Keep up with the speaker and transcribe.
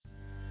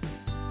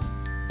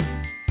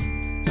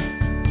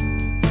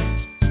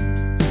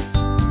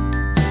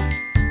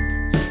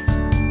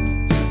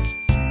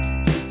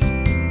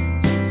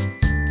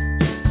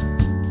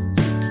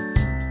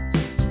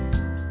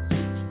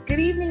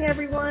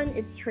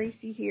It's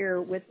Tracy here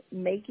with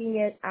Making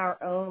It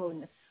Our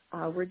Own.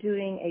 We're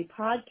doing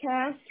a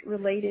podcast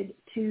related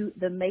to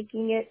the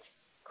Making It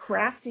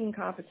crafting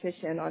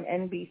competition on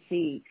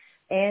NBC.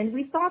 And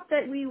we thought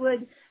that we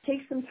would take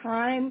some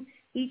time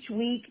each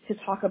week to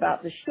talk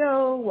about the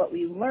show, what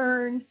we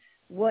learned,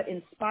 what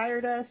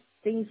inspired us,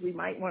 things we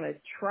might want to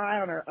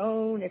try on our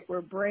own if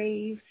we're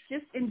brave.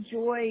 Just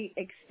enjoy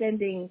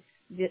extending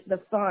the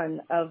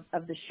fun of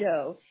the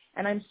show.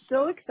 And I'm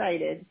so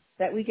excited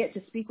that we get to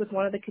speak with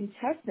one of the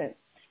contestants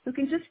who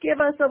can just give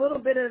us a little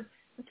bit of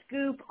a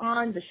scoop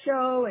on the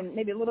show and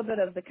maybe a little bit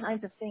of the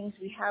kinds of things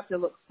we have to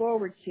look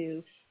forward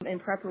to in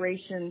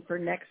preparation for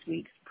next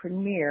week's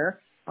premiere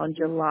on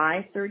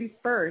July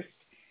 31st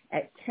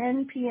at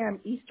 10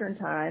 p.m. Eastern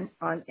Time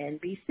on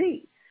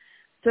NBC.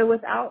 So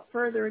without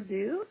further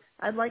ado,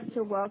 I'd like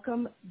to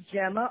welcome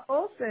Gemma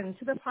Olson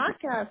to the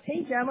podcast.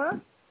 Hey,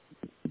 Gemma.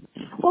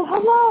 Well,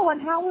 hello,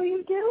 and how are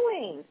you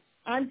doing?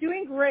 I'm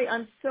doing great.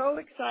 I'm so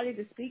excited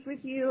to speak with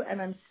you, and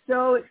I'm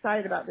so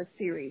excited about this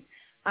series.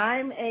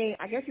 I'm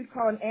I guess you'd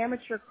call an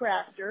amateur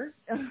crafter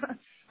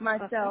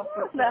myself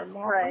for a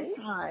long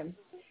time.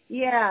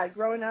 Yeah,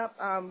 growing up,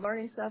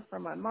 learning stuff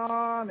from my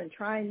mom and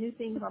trying new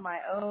things on my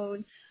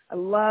own. I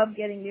love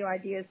getting new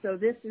ideas, so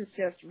this is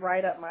just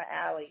right up my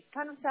alley.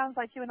 Kind of sounds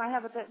like you and I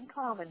have a bit in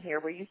common here,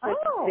 where you said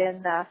you've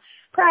been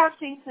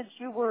crafting since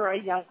you were a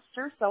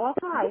youngster, so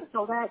have I.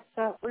 So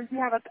we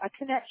have a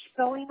connection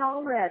going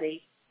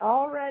already.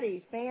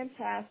 Already,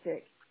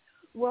 fantastic.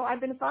 Well,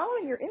 I've been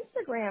following your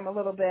Instagram a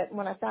little bit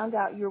when I found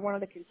out you were one of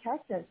the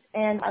contestants,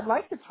 and I'd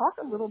like to talk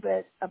a little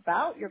bit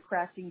about your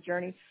crafting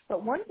journey.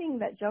 But one thing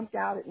that jumped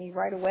out at me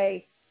right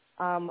away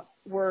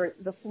were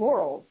the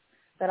florals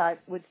that I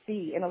would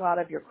see in a lot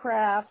of your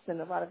crafts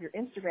and a lot of your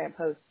Instagram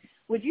posts.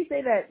 Would you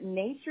say that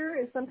nature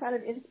is some kind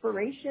of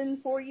inspiration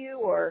for you,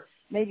 or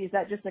maybe is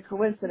that just a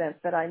coincidence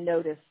that I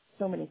noticed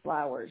so many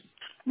flowers?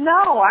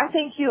 No, I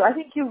think you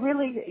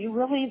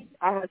really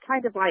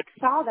kind of like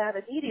saw that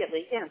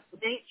immediately. Yes,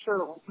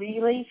 nature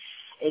really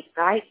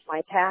ignites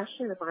my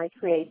passion and my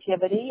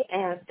creativity,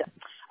 and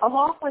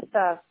along with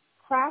the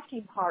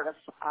crafting part of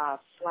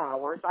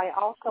flowers, I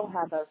also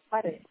have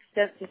quite an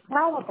extensive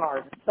flower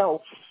garden,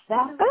 so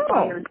that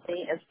inspires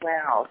me as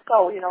well.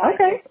 So,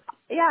 okay.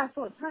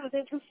 So it's kind of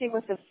interesting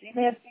with this. You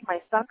may have seen my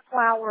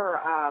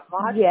sunflower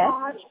Mod yes.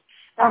 Podge.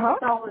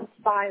 That's all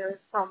inspired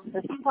from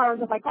the sunflowers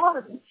in my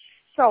garden.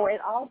 So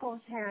it all goes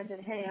hand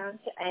in hand,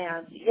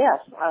 and yes,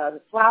 the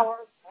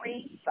flowers,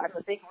 wreaths. I'm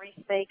a big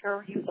wreath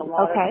maker. Use a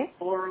lot of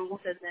florals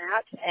in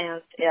that,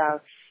 and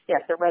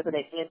yes, it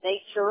resonates in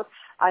nature.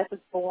 I was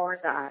born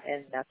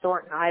in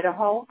Thornton,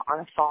 Idaho, on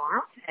a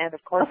farm, and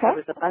of course there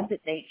was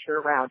abundant nature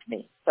around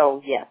me.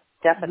 So yes,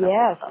 definitely.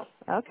 Yes.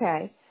 So.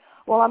 Okay.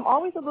 Well, I'm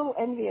always a little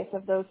envious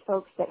of those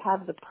folks that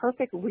have the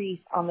perfect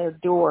wreath on their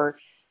door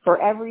for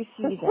every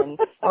season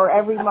or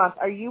every month.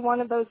 Are you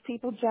one of those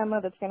people, Gemma,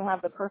 that's going to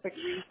have the perfect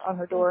wreath on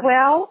her door?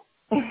 Well,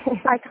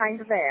 I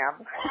kind of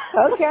am.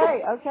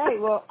 Okay.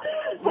 Well,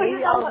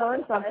 maybe I'll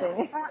learn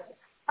something.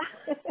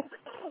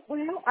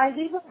 Well, I've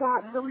even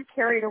gotten really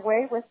carried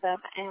away with them,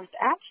 and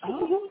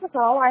actually years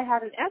ago I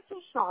had an Etsy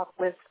shop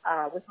with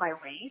my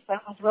wreath. I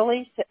was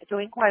really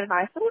doing quite a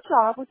nice little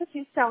job with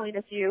selling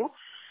a few.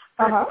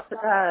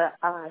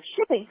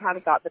 Shipping kind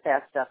of got the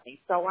best of me.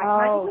 So I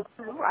kind of went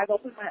through. I've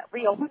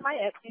reopened my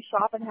Etsy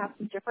shop and have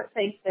some different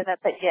things in it,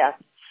 but yes.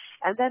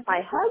 And then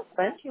my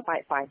husband, you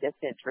might find this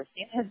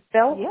interesting, has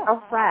built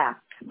a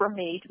rack for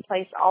me to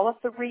place all of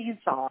the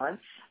wreaths on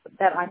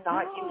that I'm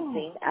not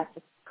using at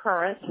the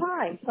current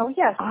time. So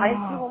yes, I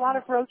do a lot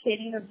of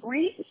rotating of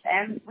wreaths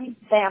and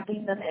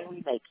revamping them and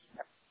remaking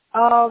them.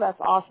 Oh,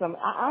 that's awesome.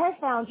 I have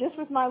found just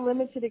with my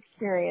limited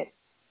experience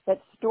that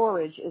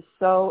storage is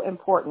so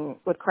important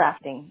with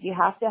crafting. You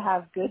have to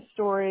have good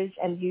storage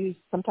and use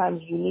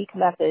sometimes unique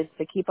methods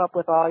to keep up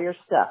with all your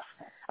stuff.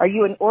 Are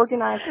you an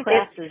organized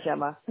crafter,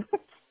 Gemma?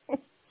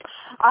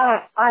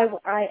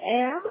 I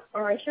am,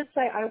 or I should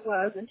say I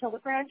was, until the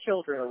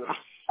grandchildren arrived.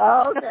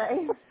 Oh,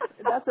 okay.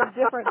 That's a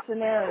different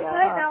scenario.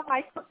 Right now,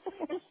 if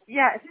you can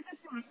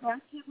see my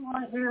crafting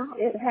right now,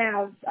 it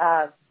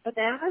has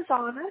bananas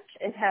on it.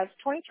 It has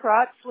toy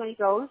trucks,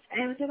 Legos,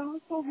 and it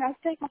also has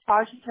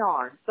decoupage and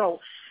yarn. So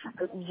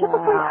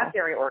typically I'm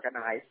very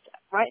organized.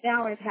 Right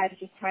now I've had to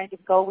just kind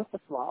of go with the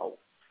flow.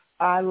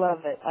 I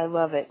love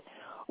it.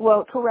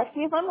 Well, correct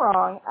me if I'm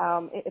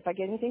wrong, if I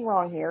get anything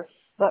wrong here,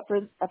 but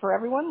for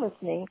everyone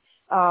listening,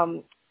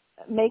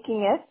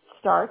 Making It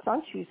starts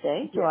on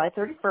Tuesday, July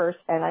 31st,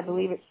 and I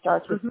believe it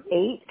starts with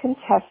 8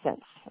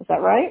 contestants. Is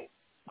that right?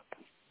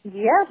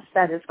 Yes,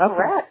 that is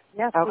correct.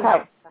 Yes,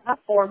 okay.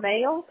 4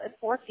 males and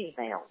 4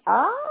 females.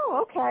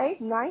 Oh, okay.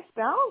 Nice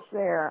balance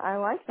there. I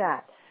like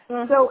that.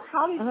 So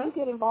how did you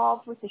get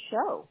involved with the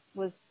show?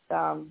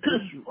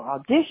 Did you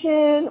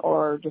audition,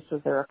 or just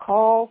was there a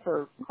call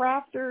for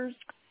crafters?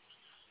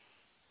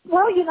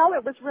 Well,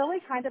 it was really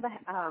kind of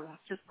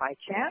just by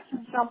chance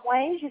in some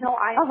ways.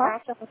 I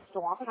craft up a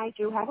storm, and I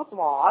do have a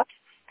blog.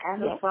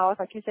 And as well as,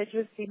 like you said, you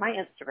would see my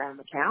Instagram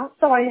account.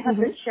 So I have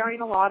been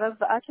sharing a lot of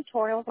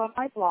tutorials on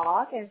my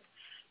blog, and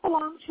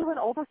belong to an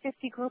over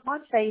 50 group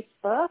on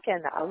Facebook,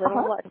 and a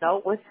little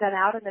note was sent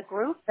out in the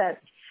group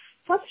that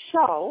for the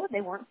show,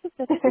 they weren't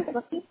specifically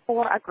looking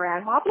for a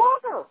grandma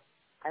blogger.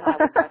 And I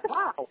was like,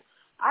 wow,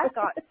 I've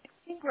got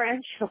 16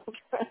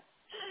 grandchildren.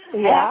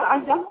 Yeah.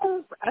 And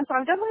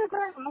I'm done with a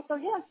grandma, so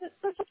yes,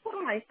 it's a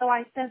surprise. So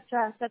I sent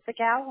the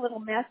gal a little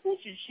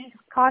message, and she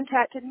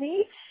contacted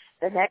me.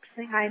 The next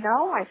thing I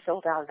know, I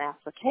filled out an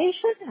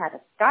application, had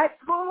a Skype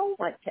call,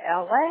 went to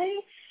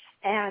L.A.,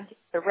 and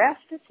the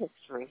rest is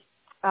history.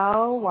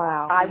 Oh,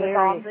 wow. I Very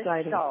was on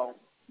exciting. the show.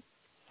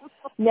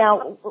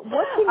 Now,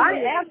 what can I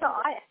am the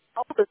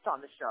oldest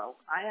on the show.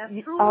 I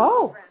am truly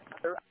Oh.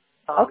 grandmother.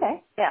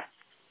 Okay. Yes.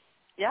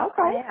 Yeah,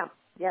 okay. I am.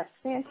 Yes.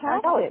 Fantastic. I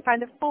know, it's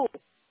kind of cool.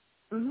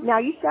 Mm-hmm. Now,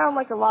 you sound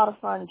like a lot of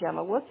fun,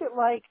 Gemma. What's it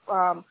like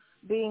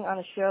being on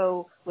a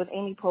show with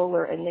Amy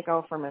Poehler and Nick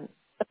Offerman?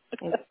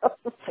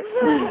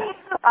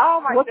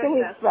 Oh, my what goodness. What can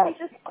we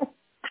expect?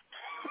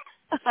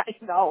 I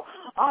know.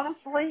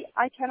 Honestly,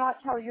 I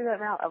cannot tell you the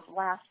amount of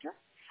laughter,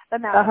 the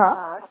amount of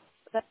hugs,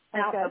 the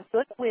amount of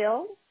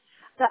goodwill,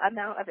 the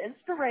amount of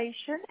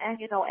inspiration, and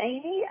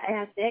Amy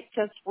and Nick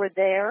just were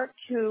there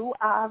to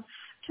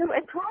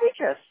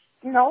encourage us.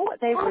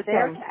 They were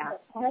there to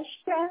ask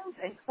questions,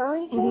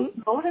 encourage us,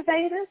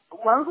 motivate us,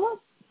 love us.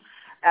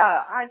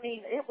 I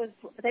mean,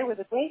 they were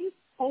the greatest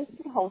host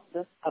and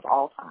hostess of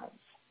all times.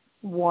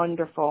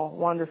 Wonderful,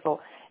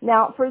 wonderful.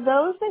 Now, for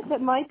those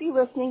that might be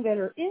listening that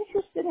are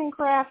interested in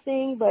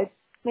crafting but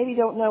maybe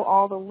don't know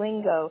all the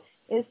lingo,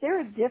 is there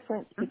a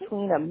difference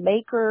between a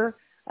maker,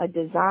 a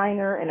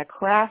designer, and a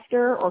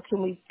crafter, or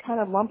can we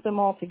kind of lump them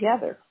all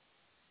together?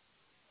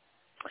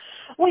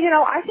 Well,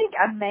 I think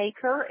a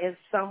maker is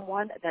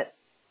someone that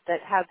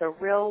has a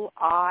real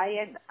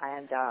eye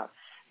and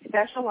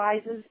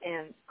specializes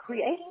in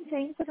creating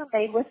things that are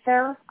made with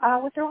their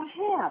own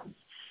hands.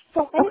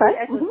 So maybe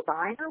a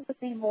designer would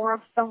be more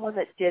of someone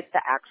that did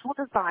the actual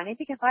designing,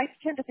 because I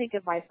tend to think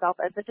of myself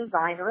as a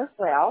designer as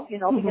well,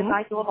 because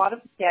I do a lot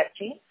of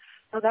sketching.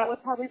 So that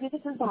would probably be the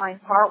design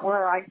part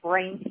where I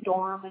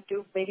brainstorm and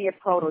do maybe a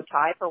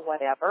prototype or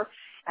whatever.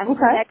 And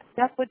the next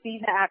step would be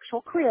the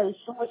actual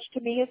creation, which to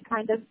me is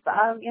kind of,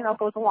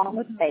 goes along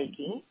with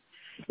making.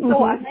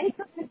 So a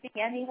maker could be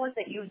anyone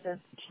that uses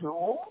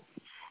tools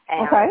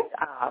and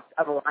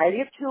a variety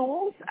of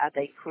tools.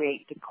 They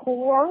create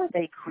decor.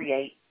 They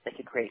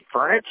can create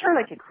furniture.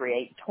 They can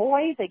create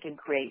toys. They can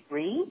create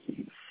wreaths.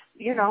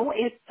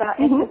 It's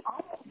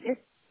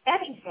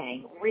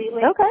anything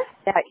really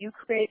that you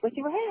create with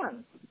your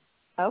hands.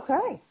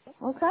 Okay.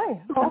 So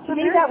to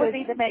me, that would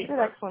be the maker.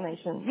 Good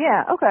explanation.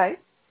 Yeah. Okay.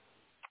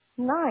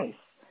 Nice.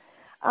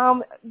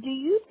 Do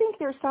you think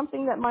there's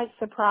something that might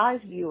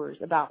surprise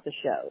viewers about the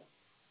show?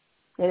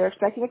 They're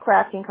expecting a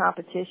crafting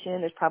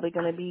competition. There's probably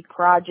going to be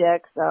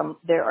projects. Are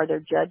there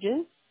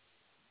judges?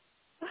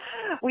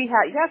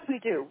 Yes, we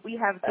do. We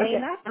have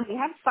Dana and we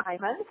have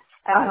Simon.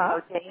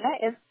 So Dana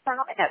is from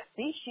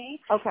Etsy. She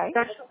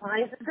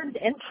specializes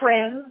in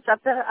trends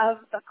of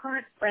the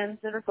current trends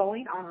that are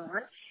going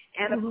on.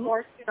 And of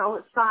course,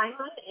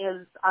 Simon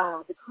is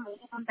the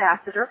creative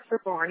ambassador for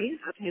Barney's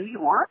of New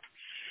York.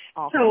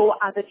 Awesome. So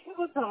the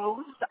two of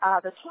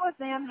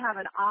them have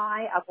an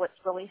eye of what's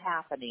really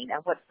happening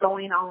and what's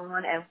going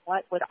on, and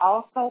what would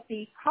also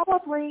be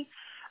probably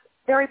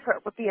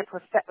would be a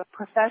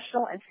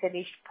professional and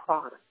finished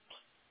product.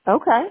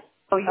 Okay.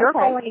 So you're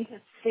going to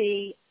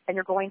see, and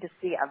you're going to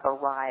see a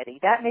variety.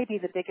 That may be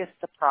the biggest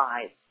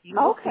surprise. You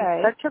will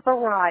see such a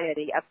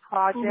variety of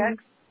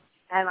projects,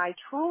 and I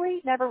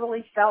truly never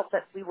really felt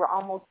that we were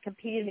almost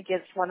competing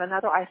against one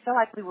another. I felt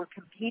like we were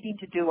competing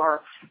to do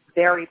our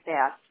very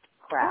best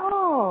craft.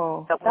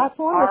 Oh, that's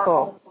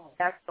wonderful.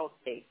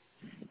 Specialty.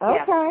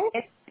 Okay.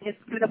 Yes,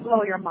 it's going to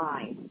blow your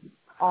mind.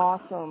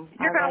 Awesome.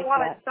 You're going to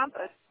want to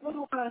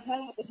little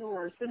hang at the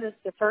door as soon as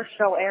the first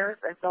show airs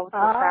and go to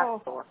a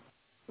craft store.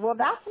 Well,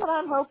 that's what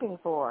I'm hoping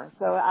for.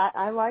 So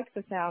I like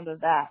the sound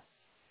of that.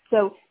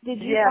 So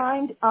did you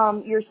find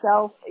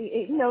yourself,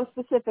 no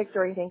specifics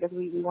or anything, because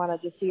we want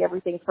to just see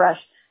everything fresh.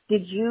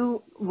 Did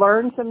you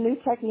learn some new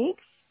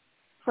techniques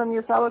from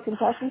your fellow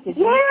contestants?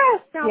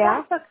 Yes.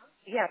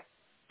 Yes.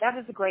 That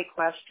is a great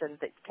question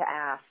to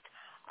ask.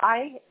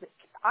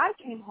 I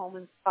came home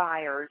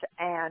inspired,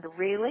 and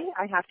really,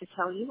 I have to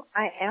tell you,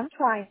 I am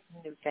trying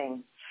some new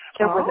things.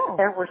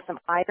 There were some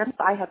items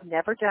I have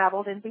never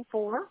dabbled in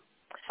before.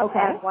 Okay.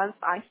 And once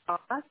I saw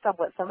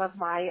what some of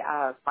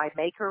my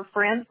maker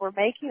friends were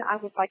making, I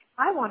was like,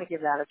 I want to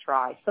give that a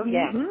try. So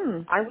yes,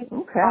 I was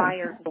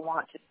inspired to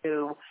want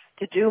to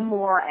do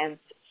more and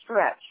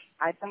stretch.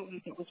 I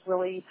think it was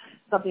really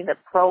something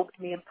that probed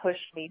me and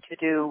pushed me to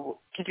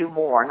do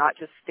more, not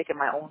just stick in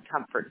my own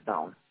comfort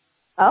zone.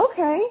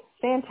 Okay,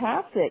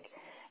 fantastic.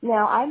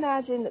 Now, I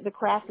imagine that the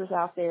crafters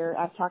out there,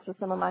 I've talked to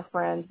some of my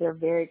friends, they're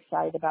very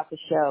excited about the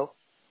show.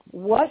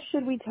 What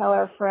should we tell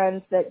our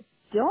friends that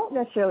don't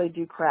necessarily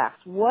do crafts?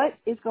 What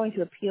is going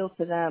to appeal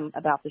to them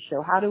about the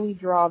show? How do we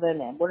draw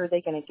them in? What are they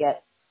going to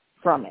get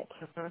from it?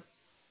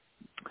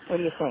 What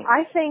do you think?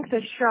 I think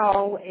the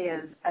show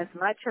is as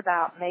much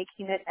about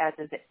making it as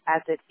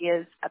it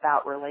is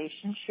about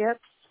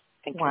relationships.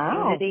 and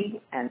Wow.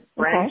 community and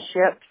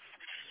friendships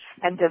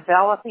and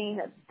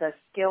developing the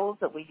skills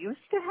that we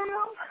used to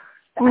have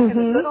back in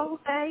the good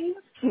old days.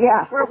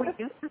 Yeah. Where we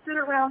used to sit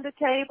around a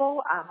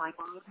table. My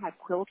mom had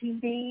quilting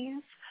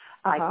bees.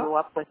 I grew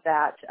up with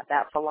that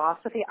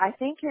philosophy. I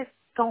think it's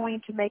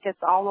going to make us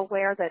all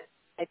aware that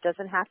it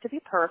doesn't have to be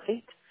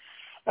perfect.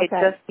 It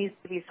just needs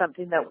to be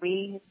something that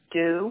we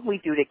do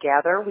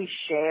together, we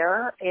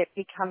share. It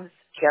becomes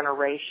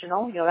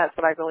generational. You know, that's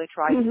what I really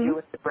try to do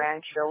with the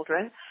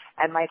grandchildren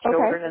and my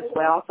children as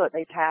well, so that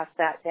they pass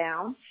that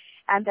down.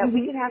 And that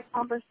we can have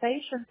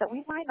conversations that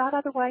we might not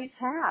otherwise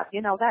have.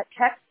 You know, that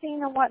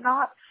texting and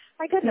whatnot,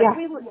 my goodness,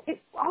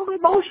 all the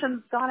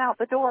emotions gone out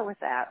the door with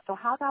that. So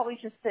how about we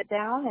just sit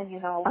down and, you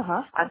know,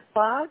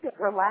 unplug,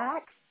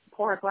 relax,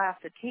 pour a glass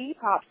of tea,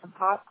 pop some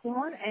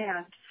popcorn,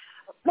 and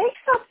make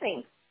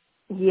something.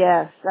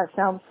 Yes, that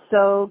sounds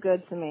so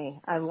good to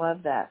me. I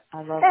love that.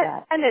 I love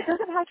that. And it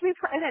doesn't have to be,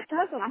 and it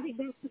doesn't. I think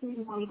that's the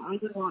thing I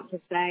would want to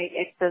say.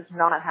 It does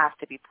not have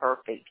to be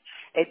perfect.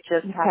 It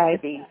just has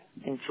to be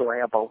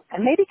enjoyable.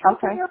 And maybe come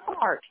from your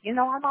heart. You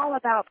know, I'm all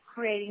about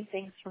creating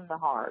things from the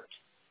heart.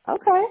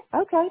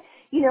 Okay.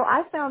 You know,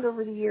 I found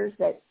over the years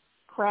that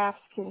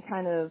crafts can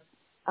kind of,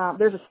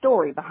 there's a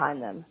story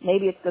behind them.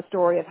 Maybe it's the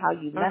story of how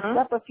you messed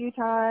up a few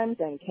times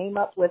and came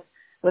up with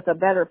a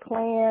better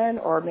plan,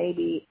 or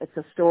maybe it's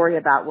a story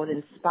about what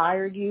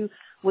inspired you.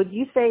 Would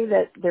you say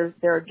that there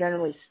are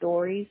generally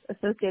stories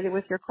associated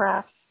with your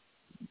crafts?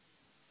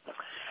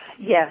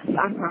 Yes,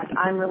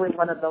 I'm really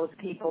one of those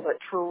people that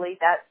truly,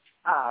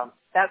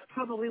 that's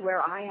probably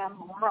where I am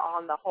more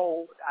on the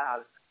whole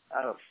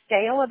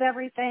scale of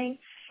everything.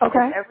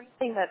 Okay.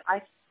 Everything that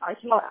I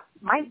tell,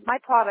 my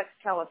products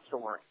tell a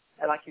story.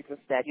 Like you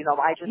just said, you know,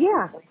 I just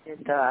did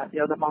you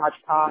know, the Mod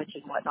Podge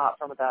and whatnot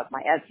from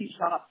my Etsy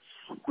shop.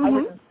 I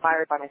was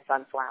inspired by my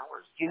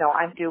sunflowers. You know,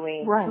 I'm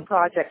doing 2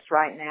 projects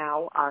right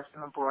now,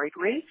 some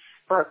embroidery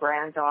for a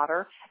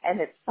granddaughter, and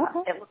it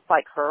looks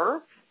like her.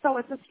 So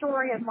it's a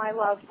story of my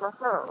love for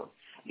her.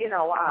 You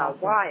know,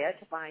 Wyatt,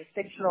 my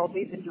 6-year-old,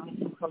 we've been doing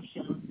some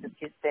crocheting since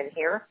he's been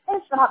here.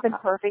 It's not been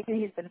perfect, and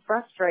he's been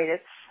frustrated,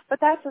 but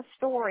that's a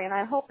story, and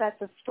I hope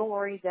that's a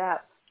story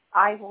that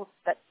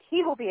that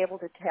he will be able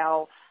to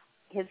tell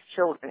his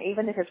children.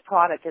 Even if his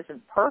product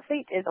isn't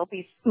perfect, it'll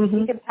be,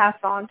 he can pass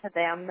on to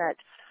them that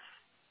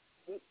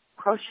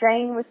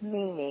crocheting with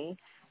Mimi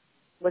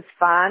was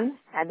fun,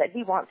 and that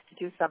he wants to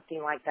do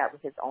something like that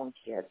with his own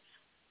kids.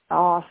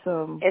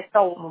 Awesome. It's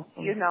so,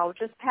 you know,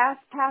 just pass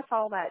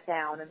all that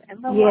down,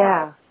 and the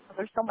love.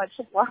 There's so much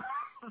love.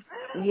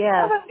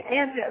 Yes.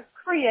 And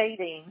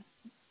creating.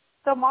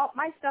 So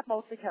my stuff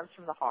mostly comes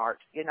from the heart.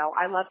 You know,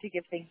 I love to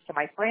give things to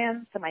my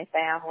friends, to my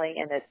family,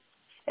 and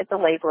it's a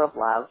labor of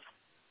love.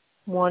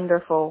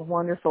 Wonderful,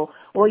 wonderful.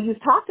 Well,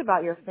 you've talked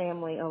about your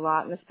family a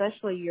lot, and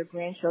especially your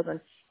grandchildren.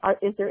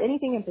 Is there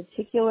anything in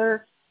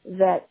particular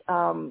that,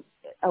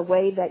 a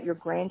way that your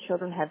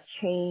grandchildren have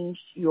changed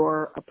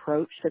your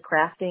approach to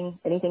crafting?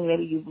 Anything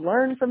maybe you've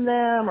learned from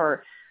them,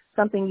 or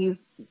something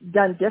you've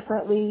done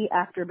differently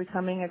after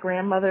becoming a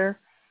grandmother?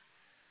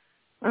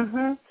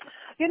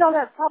 You know,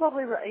 that's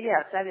probably,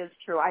 yes, that is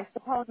true. I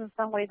suppose in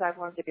some ways I've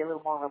learned to be a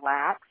little more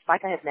relaxed.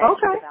 Like I had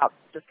mentioned about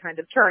just kind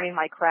of turning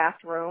my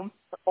craft room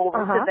over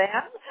to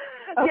them,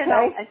 you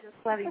know, and just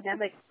letting them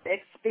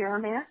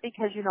experiment.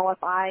 Because, you know,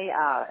 if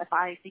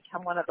I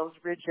become one of those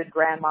rigid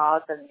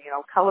grandmas and, you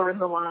know, color in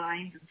the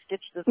lines and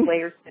stitch this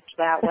way or stitch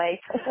that way,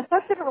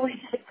 that's going to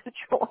really take the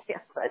joy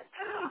of it.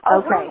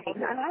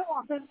 And I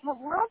want them to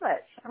love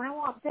it, and I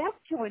want them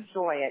to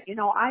enjoy it. You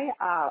know, I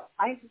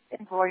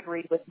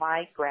embroidered with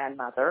my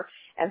grandmother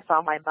and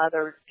saw my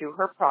mother do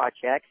her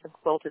projects and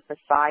quilted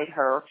beside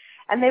her,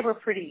 and they were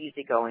pretty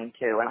easygoing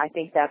too. And I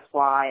think that's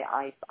why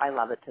I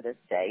love it to this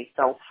day.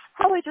 So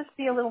probably just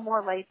be a little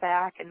more laid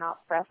back and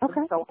not press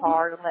them so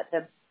hard, and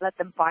let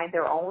them find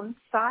their own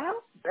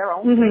style, their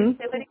own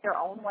creativity, their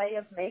own way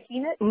of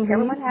making it.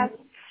 Everyone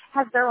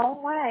has their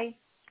own way.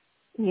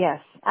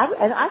 Yes,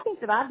 and I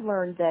think that I've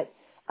learned that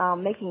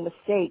making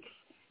mistakes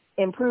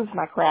improves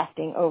my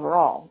crafting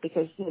overall,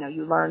 because, you know,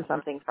 you learn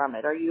something from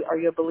it. Are you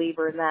a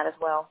believer in that as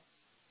well?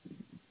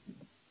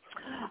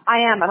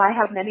 I am, and I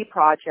have many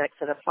projects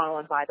that have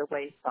fallen by the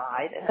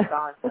wayside and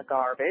gone in the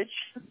garbage.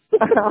 So,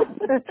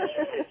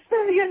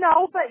 you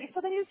know, but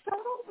so then you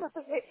start over.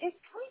 It's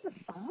kind of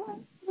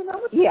fun, you know.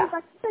 Like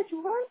you said,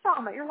 you learn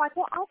from it. You're like,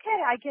 well,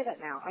 okay, I get it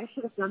now. I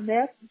should have done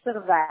this instead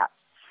of that.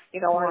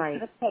 You know, or I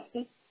should have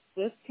put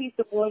this piece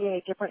of wood in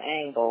a different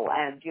angle,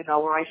 and, you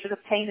know, or I should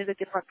have painted a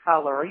different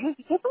color or used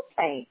a different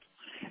paint.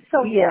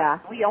 So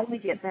we only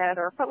get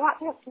better, but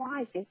that's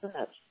life, isn't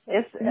it?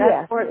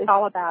 That's what it's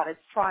all about. It's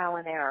trial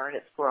and error, and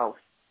it's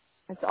growth.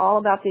 It's all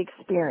about the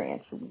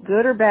experience,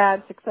 good or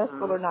bad,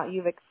 successful or not.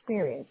 You've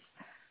experienced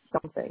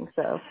something,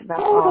 so that's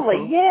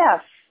awesome.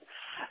 Yes.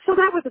 So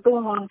that was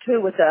going on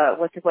too with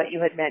what you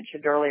had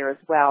mentioned earlier as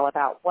well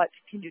about what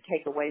can you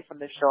take away from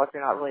the show if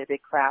you're not really a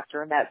big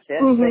crafter, and that's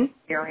it. The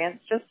experience,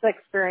 just the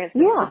experience,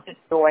 and just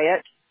enjoy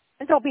it,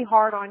 and don't be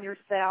hard on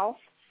yourself.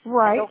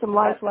 Right, some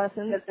life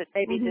lessons. Because it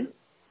maybe didn't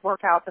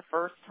work out the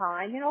first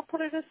time,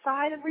 put it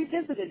aside and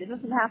revisit it. It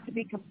doesn't have to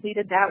be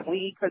completed that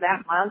week or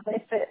that month.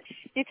 If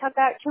you come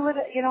back to it,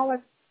 in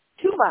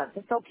 2 months,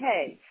 it's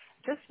okay.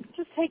 Just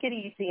take it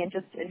easy and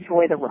just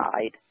enjoy the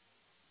ride.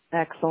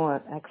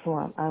 Excellent.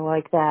 I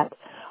like that.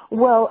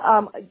 Well,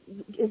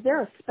 is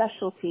there a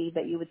specialty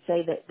that you would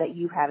say that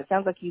you have? It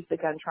sounds like you've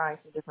begun trying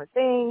some different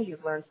things.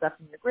 You've learned stuff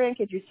from your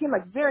grandkids. You seem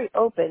like very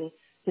open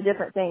to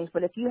different things.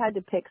 But if you had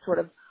to pick sort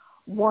of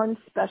one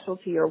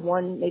specialty or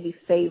one maybe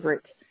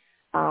favorite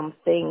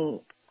thing,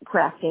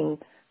 crafting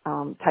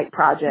type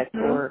project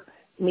or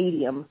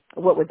medium,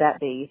 what would that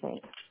be, you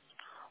think?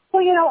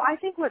 Well, I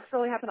think what's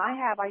really happened,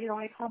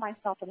 I call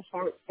myself a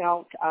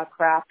heartfelt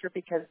crafter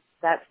because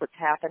that's what's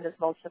happened is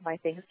most of my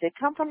things did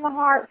come from the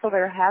heart. So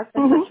there has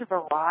been such a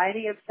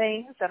variety of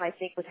things. And I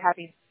think with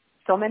having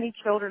so many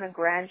children and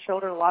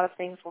grandchildren, a lot of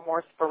things were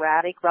more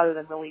sporadic rather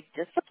than really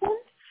disciplined,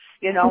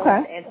 in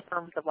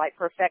terms of like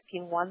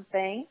perfecting one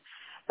thing.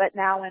 But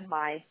now in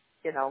my,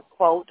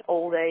 quote,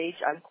 old age,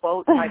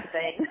 unquote type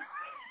thing,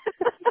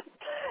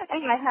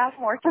 and I have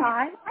more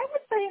time, I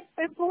would say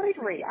it's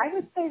embroidery. I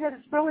would say that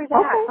it's really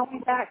that,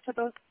 going back to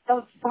those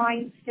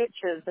fine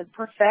stitches and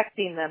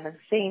perfecting them and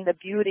seeing the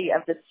beauty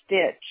of the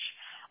stitch.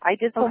 I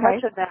did so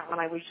much of that when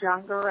I was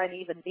younger, and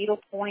even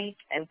needlepoint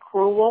and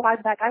crewel. I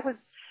was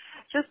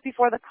just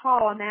before the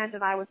call, Amanda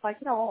and I was like,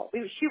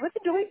 she was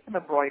doing some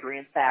embroidery,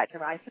 in fact,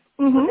 and I said,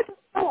 look at the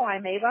sew I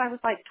made when I was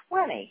like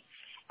 20.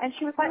 And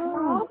she was like,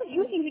 Mom,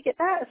 you need to get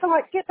that. So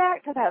get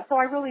back to that. So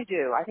I really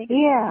do. I think it's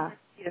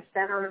easy to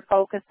center and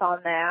focus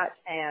on that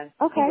and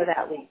see where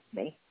that leads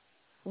me.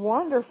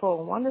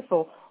 Wonderful.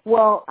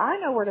 Well, I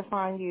know where to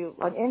find you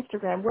on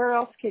Instagram.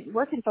 Where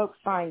can folks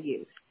find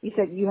you? You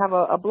said you have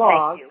a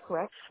blog,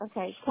 correct?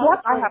 Okay.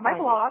 Yep, I have my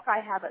blog.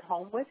 I have at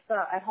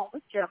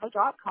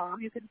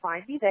homewithgemma.com. You can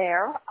find me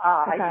there.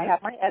 I do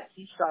have my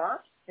Etsy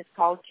shop. It's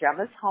called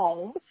Gemma's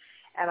Home.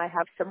 And I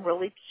have some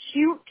really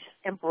cute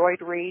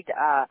embroidered,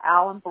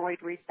 owl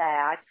embroidery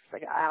bags.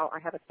 I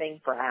have a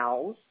thing for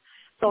owls.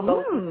 So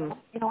those,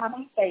 I'm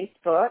on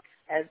Facebook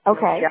as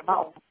Gemma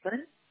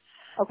Olson.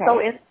 Okay.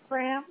 So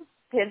Instagram,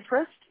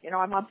 Pinterest,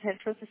 I'm on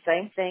Pinterest, the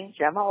same thing,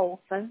 Gemma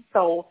Olson.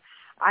 So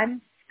I'm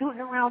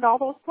scooting around all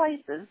those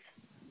places.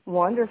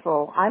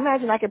 Wonderful. I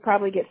imagine I could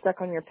probably get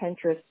stuck on your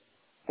Pinterest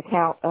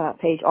account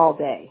page all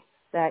day.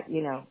 That's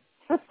a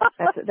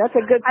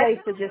good place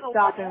to just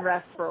stop and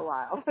rest for a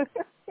while.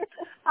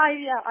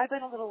 I've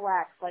been a little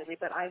lax lately,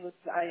 but I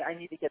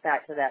need to get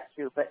back to that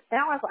too. But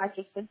now I've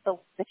just been the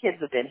kids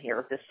have been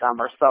here this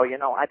summer, so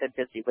I've been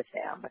busy with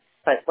them.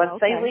 But once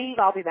they leave,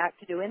 I'll be back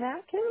to doing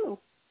that too.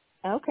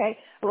 Okay.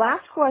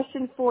 Last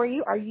question for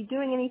you: are you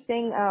doing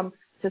anything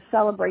to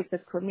celebrate the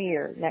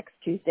premiere next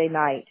Tuesday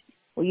night?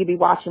 Will you be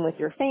watching with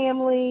your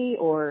family,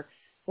 or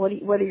what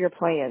are your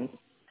plans?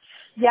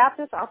 Yeah,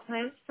 our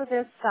plans for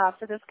this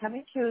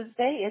coming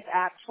Tuesday is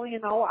actually,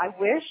 I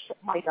wish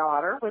my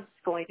daughter was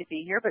going to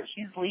be here, but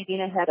she's leaving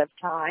ahead of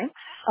time.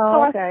 Oh, so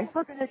what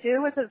we're going to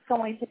do is it's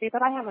going to be,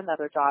 but I have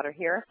another daughter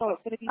here, so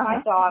it's going to be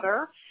my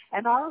daughter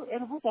and her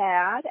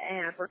dad,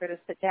 and we're going to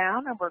sit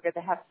down and we're going to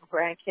have some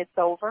grandkids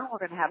over. We're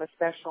going to have a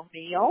special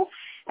meal,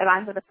 and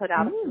I'm going to put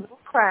out a few little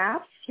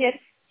crafts, kid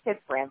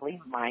friendly,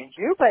 mind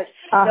you, but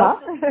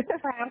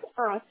crafts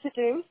for us to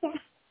do. So.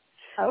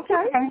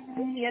 Okay. And,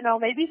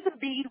 maybe some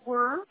bead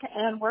work,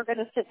 and we're going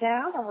to sit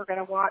down and we're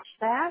going to watch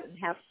that and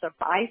have some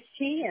iced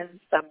tea and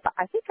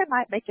I think I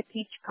might make a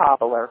peach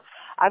cobbler.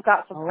 I've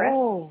got some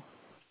Oh,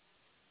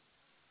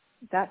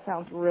 that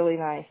sounds really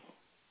nice.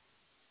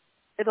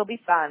 It'll be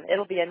fun.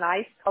 It'll be a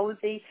nice,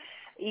 cozy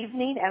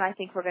evening, and I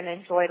think we're going to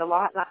enjoy it a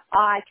lot. And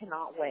I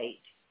cannot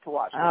wait to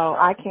watch the show.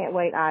 I can't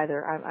wait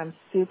either. I'm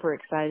super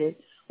excited.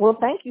 Well,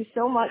 thank you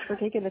so much for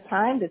taking the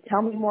time to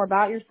tell me more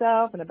about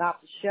yourself and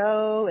about the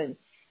show and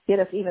get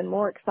us even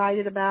more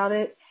excited about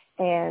it.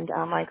 And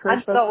I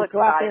encourage folks to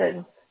go out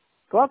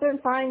there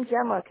and find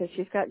Gemma, because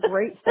she's got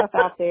great stuff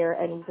out there,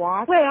 and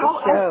watch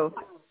the show.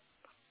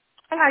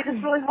 And I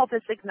just really hope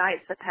this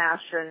ignites the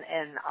passion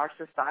in our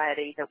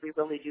society that we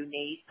really do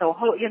need. So,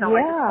 I just hope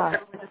everyone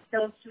just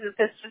feels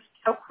this just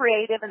so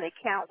creative, and they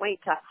can't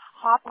wait to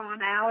hop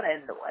on out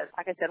and,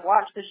 like I said,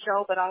 watch the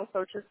show, but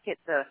also just get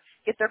their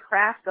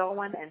craft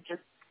going and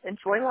just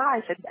enjoy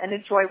life and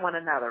enjoy one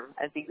another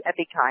and be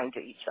kind to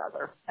each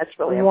other. That's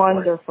really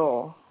important.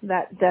 Wonderful.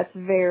 That's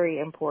very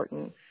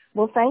important.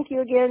 Well, thank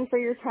you again for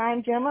your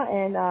time, Gemma,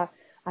 and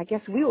I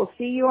guess we will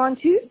see you on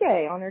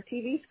Tuesday on our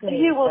TV screen.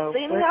 You will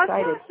see me on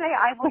Tuesday.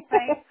 I will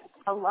say,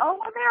 hello,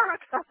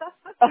 America.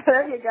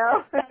 There you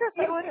go.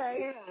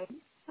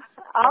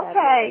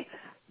 Okay.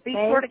 Be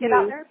sure to get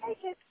out there and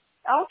take it.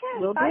 Okay.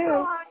 Will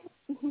do.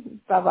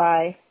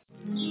 Bye-bye.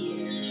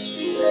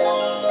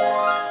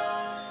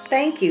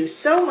 Thank you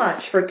so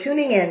much for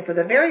tuning in for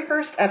the very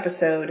first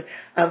episode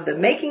of the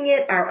Making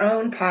It Our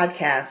Own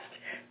podcast,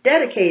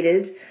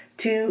 dedicated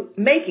to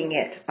making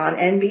it on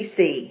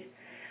NBC.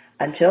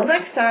 Until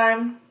next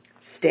time,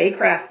 stay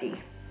crafty.